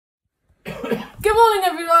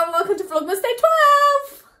everyone, welcome to Vlogmas Day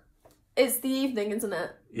 12! It's the evening, isn't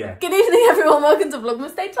it? Yeah. Good evening everyone, welcome to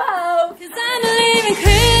Vlogmas Day 12! 'Cause I believe in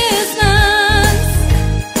Christmas,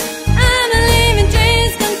 I believe in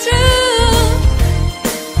dreams come true.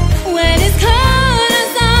 When it's cold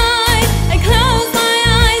outside, I close my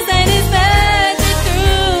eyes and it's better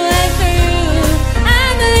through and through. I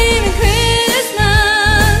believe in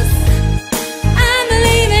Christmas, I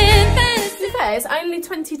believe in fantasy. To be fair, it's only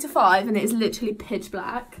 20 to 5 and it's literally pitch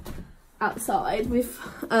black outside. We've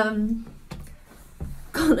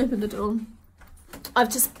can't open the door. I've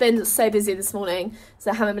just been so busy this morning,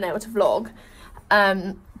 so I haven't been able to vlog.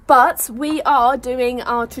 But we are doing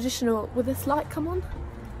our traditional... Will this light come on?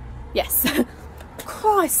 Yes.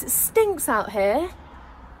 Christ, it stinks out here.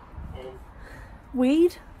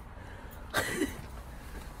 Weed.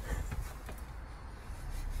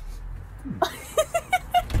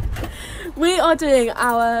 We are doing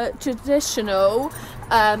our traditional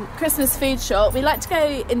Christmas food shop. We like to go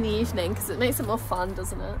in the evening because it makes it more fun,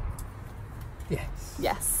 doesn't it? Yes.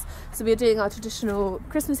 Yes. So we're doing our traditional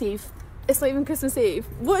Christmas Eve. It's not even Christmas Eve.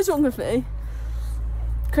 What is wrong with me?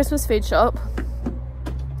 Christmas food shop.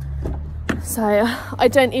 So I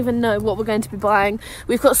don't even know what we're going to be buying.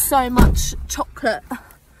 We've got so much chocolate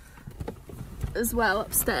as well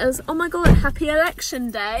upstairs. Oh my god, happy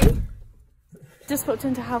election day. Just popped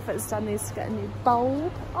into Halfords. Dan needs to get a new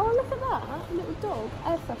bulb. Oh, look at that. A little dog.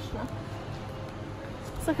 Air freshener.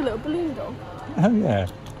 It's like a little balloon dog. Oh yeah.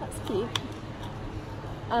 That's cute.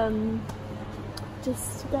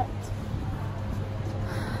 Just to get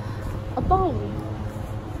a bulb.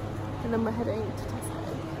 And then we're heading to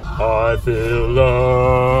Tesco. I feel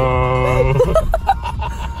love.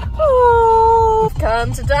 Oh, we've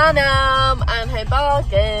come to Dunham and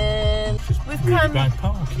Haybargain. We've come... Bad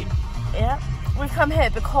parking. Yeah. We've come here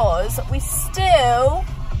because we still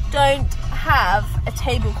don't have a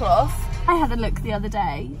tablecloth. I had a look the other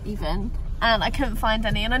day even and I couldn't find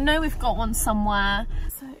any, and I know we've got one somewhere.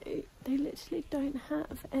 So they literally don't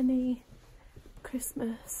have any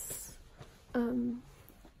Christmas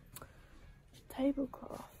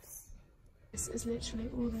tablecloths. This is literally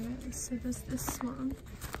all there is. So there's this one,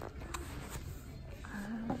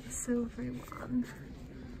 the silvery one,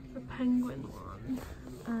 the penguin one,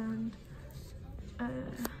 and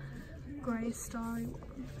grey starry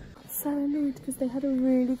one. So annoyed because they had a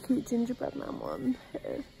really cute gingerbread man one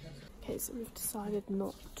here. Okay, so we've decided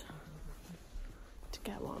not to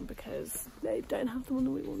get one because they don't have the one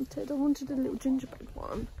that we wanted. I wanted a little gingerbread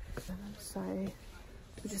one. So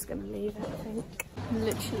we're just going to leave it, I think. I'm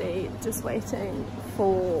literally just waiting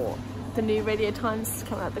for the new Radio Times to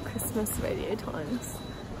come out, the Christmas Radio Times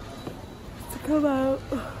to come out.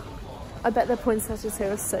 I bet their poinsettias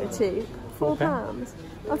here are so cheap. £4.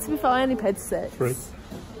 Oh, to be fair, I only paid 6. 3.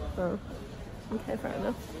 Oh, okay, fair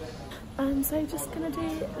enough. So just gonna do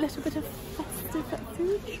a little bit of festive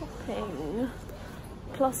food shopping,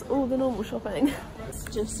 plus all the normal shopping. This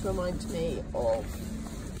just reminds me of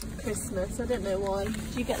Christmas. I don't know why.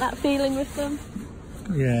 Do you get that feeling with them?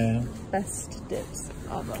 Yeah. Best dips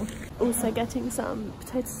ever. Also getting some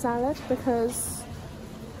potato salad because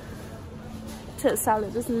potato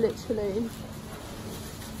salad is literally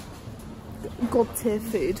god tier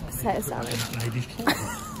food. Potato salad. Ladies'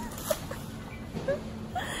 choice.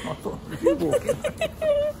 I thought you were walking.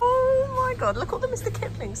 Oh my god, look at all the Mr.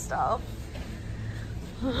 Kipling stuff.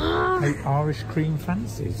 Hey, Irish cream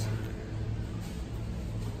fancies.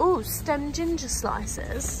 Oh, stem ginger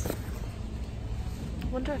slices.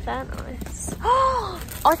 Wonder if they're nice. Oh,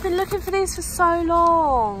 I've been looking for these for so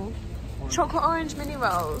long. Chocolate orange mini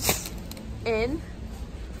rolls. In.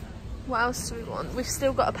 What else do we want? We've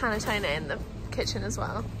still got a panettone in the kitchen as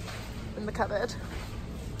well, in the cupboard.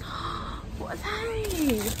 What are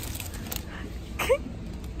they?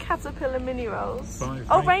 Caterpillar mini rolls.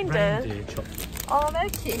 Oh, reindeer. Oh, they're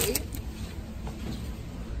cute.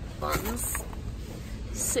 Buns.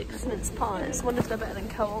 6 mince pies. Wonder if they're better than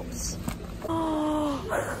Co-ops. Oh,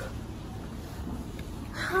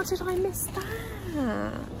 how did I miss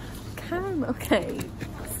that? Caramel cake.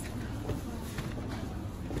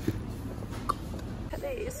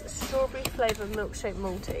 These strawberry flavoured milkshake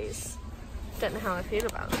Maltese. Don't know how I feel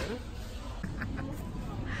about them.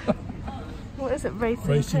 What is it?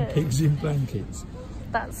 Racing pigs in blankets.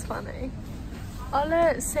 That's funny. Oh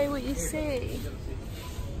look, say what you see.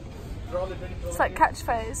 It's like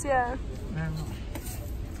catchphrase, yeah.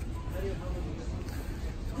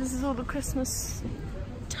 This is all the Christmas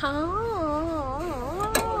time.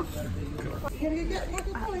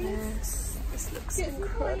 This looks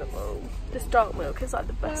incredible. This dark milk is like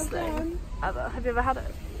the best thing ever. Have you ever had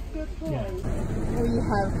it? Yeah. We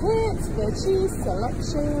have hits, the cheese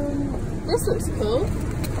selection. This looks cool.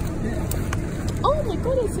 Oh my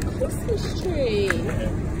god, it's a Christmas tree.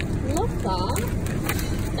 Love that.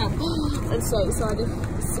 I'm so excited.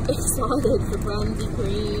 So excited for brandy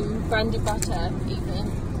cream, brandy butter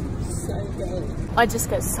even. So good. I just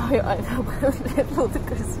get so overwhelmed with all the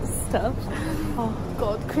Christmas stuff. Oh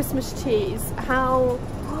god, Christmas cheese. How...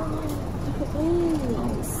 look at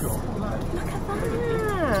these. Look at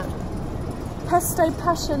that. Pesto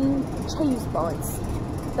passion cheese bites.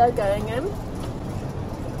 They're going in.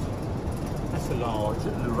 That's a large,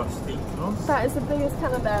 the rusty one. That is the biggest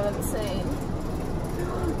canapé I've ever seen.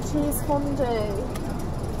 Cheese fondue.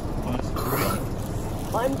 Oh, that's great.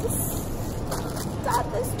 I'm just... Dad,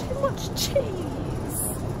 there's too much cheese.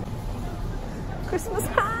 Christmas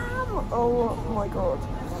ham. Oh my god.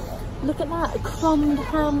 Look at that, a crumbed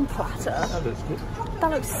ham platter. That looks good.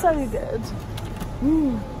 That looks so good.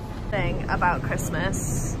 Thing about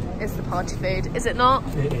Christmas is the party food, is it not?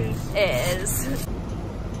 It is. It is.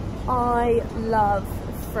 I love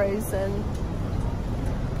frozen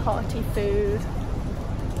party food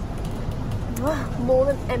more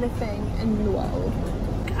than anything in the world.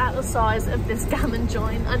 Look at the size of this gammon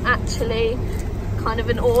joint. I'm actually kind of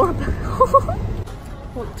in awe about.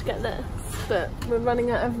 Want to get this, but we're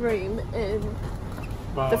running out of room in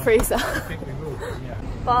the freezer. I think we will, yeah.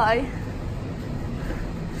 Bye.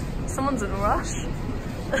 Someone's in a rush.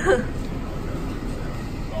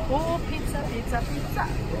 Oh, pizza, pizza, pizza.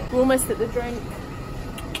 We're almost at the drink.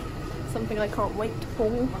 Something I can't wait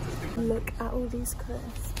for. Look at all these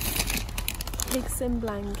crisps. Pigs in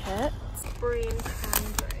blankets. Brie and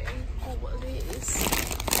cranberry. Oh, what are these?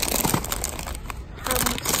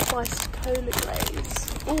 Ham spiced cola glaze.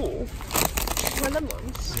 Oh, try them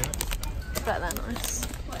ones. Yeah. I bet they're nice.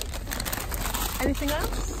 Anything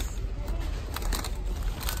else?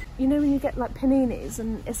 You know when you get like paninis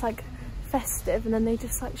and it's like festive and then they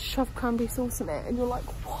just like shove cranberry sauce in it and you're like,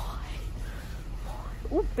 why?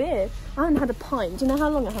 Oh, beer. I haven't had a pint. Do you know how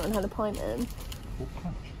long I haven't had a pint in?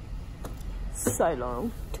 So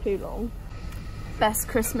long. Too long. Best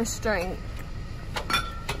Christmas drink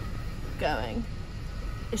going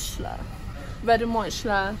is Schlur. Red and white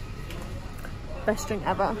Schlur. Best drink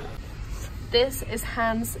ever. This is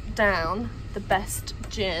hands down the best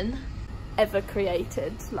gin ever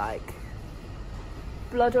created. Like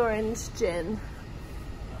blood orange gin.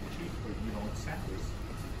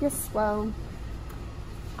 Yes, well,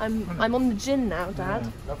 I'm on the gin now,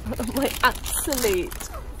 Dad. Yeah, my absolute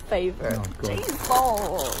favourite. Oh, Cheese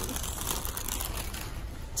balls.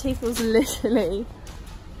 Teeth was literally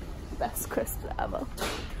the best crisp ever.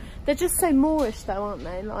 They're just so Moorish though, aren't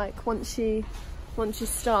they? Like once you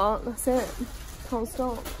start, that's it. Can't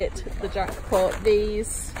stop. Hit the jackpot.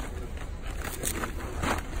 These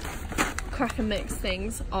cracker mix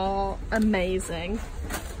things are amazing.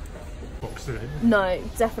 No,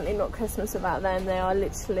 definitely not Christmas without them. They are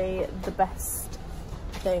literally the best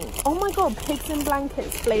thing. Oh my god, pigs in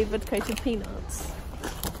blankets flavoured coated peanuts.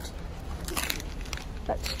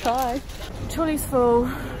 Let's try. Trolley's full.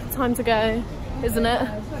 Time to go, isn't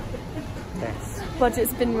it? Yes.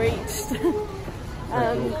 Budget's been reached.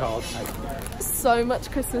 So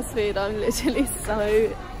much Christmas food. I'm literally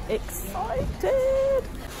so excited.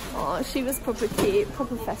 Oh, she was proper cute,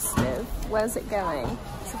 proper festive. Where's it going?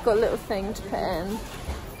 So I've got a little thing to put in. I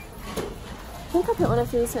think I put one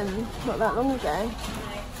of these in not that long ago.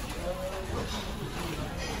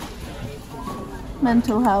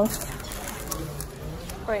 Mental health.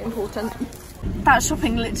 Very important. That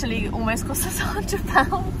shopping literally almost cost us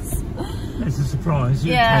 £100. It's a surprise,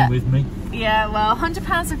 you came with me. Yeah, well,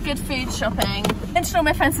 £100 of good food shopping. Mentioned all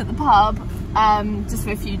my friends at the pub, just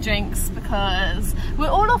for a few drinks because we're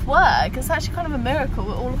all off work. It's actually kind of a miracle.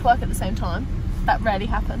 We're all off work at the same time. That rarely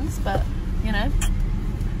happens, but you know,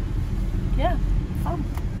 yeah, fun.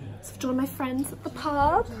 So I've joined my friends at the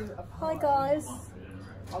pub. Hi guys.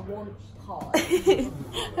 I want pie.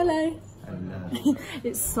 Hello.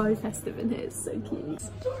 It's so festive in here. It's so cute.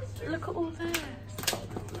 Look at all this.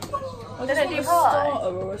 They don't do pie.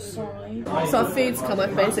 Or a side. So our food's come.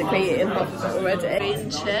 I've basically eaten half of it already. Green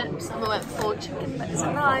chips. And I went for chicken bits.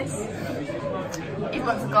 Are nice. Even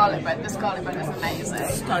went for garlic bread. This garlic bread is amazing.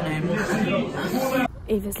 Stunning.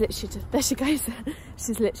 Eva's literally just, there she goes.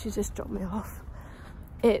 She's literally just dropped me off.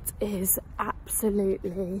 It is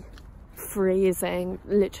absolutely freezing.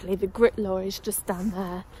 Literally, the grit lorry's just down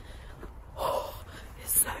there. Oh,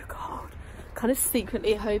 it's so cold. Kind of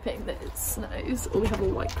secretly hoping that it snows or we have a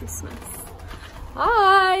white Christmas.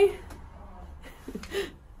 Hi!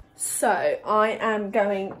 So I am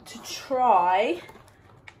going to try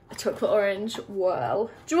a chocolate orange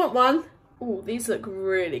whirl. Do you want one? Oh, these look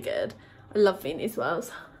really good. I love Viennese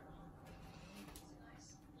whirls.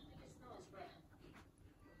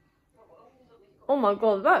 Oh my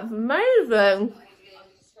god, that's amazing.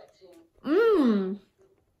 Mmm.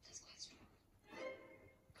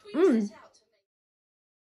 Mmm.